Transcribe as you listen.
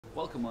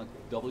Welcome at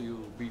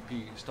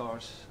WBP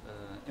Stars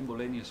in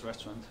Bolenius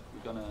restaurant.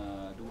 We're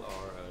gonna do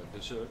our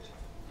dessert.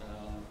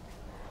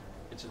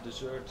 It's a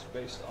dessert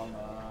based on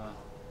a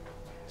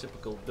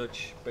typical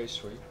Dutch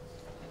pastry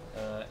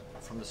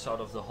from the south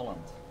of the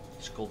Holland.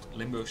 It's called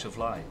Limburgse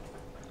vlaai.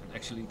 And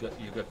actually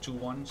you got two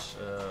ones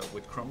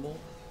with crumble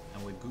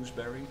and with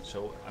gooseberry.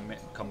 So I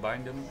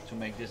combine them to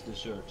make this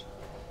dessert.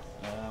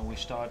 We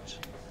start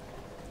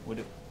with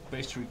a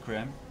pastry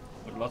creme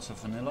with lots of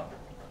vanilla,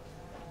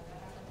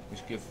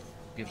 which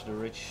gives the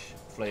rich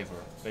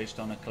flavor based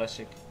on a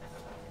classic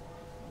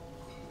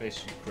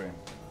pastry creme.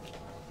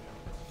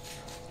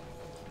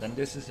 Then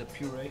this is a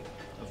puree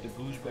of the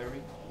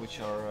gooseberry, which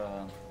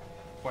are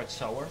quite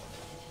sour.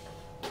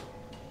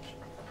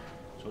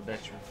 So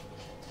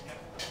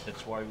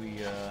that's why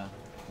we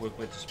work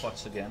with the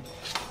spots again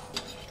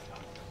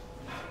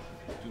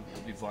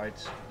to divide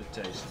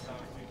the taste.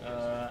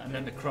 And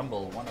then the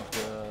crumble, one of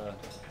the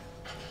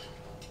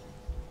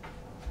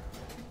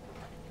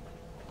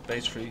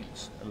pastry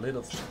is a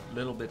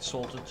little bit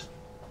salted,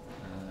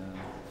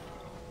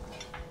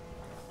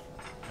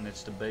 and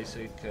it's the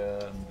basic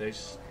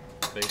base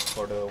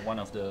for the one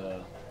of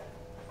the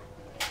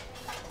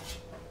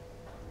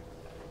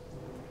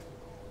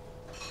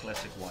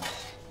classic ones.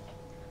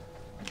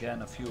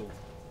 Again, a few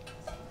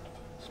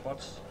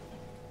spots.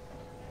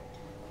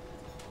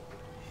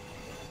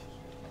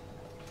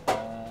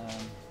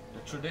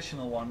 The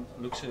traditional one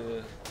looks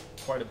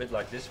quite a bit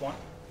like this one,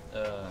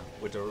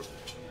 with a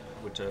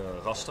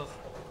raster,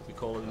 we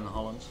call it in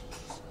Holland.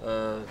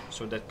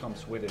 So that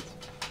comes with it.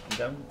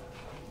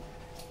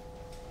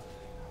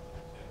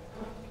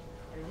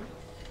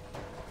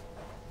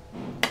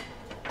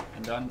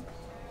 And then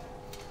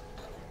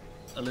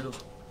a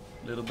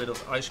little bit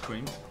of ice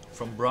cream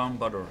from brown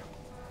butter.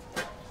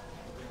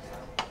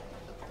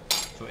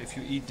 So if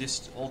you eat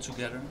this all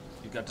together,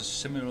 you get a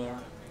similar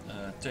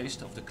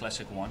taste of the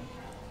classic one,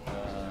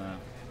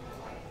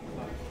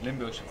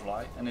 Limburgse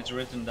vlaai, and it's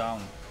written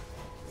down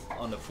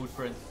on the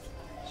footprint.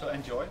 So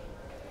enjoy.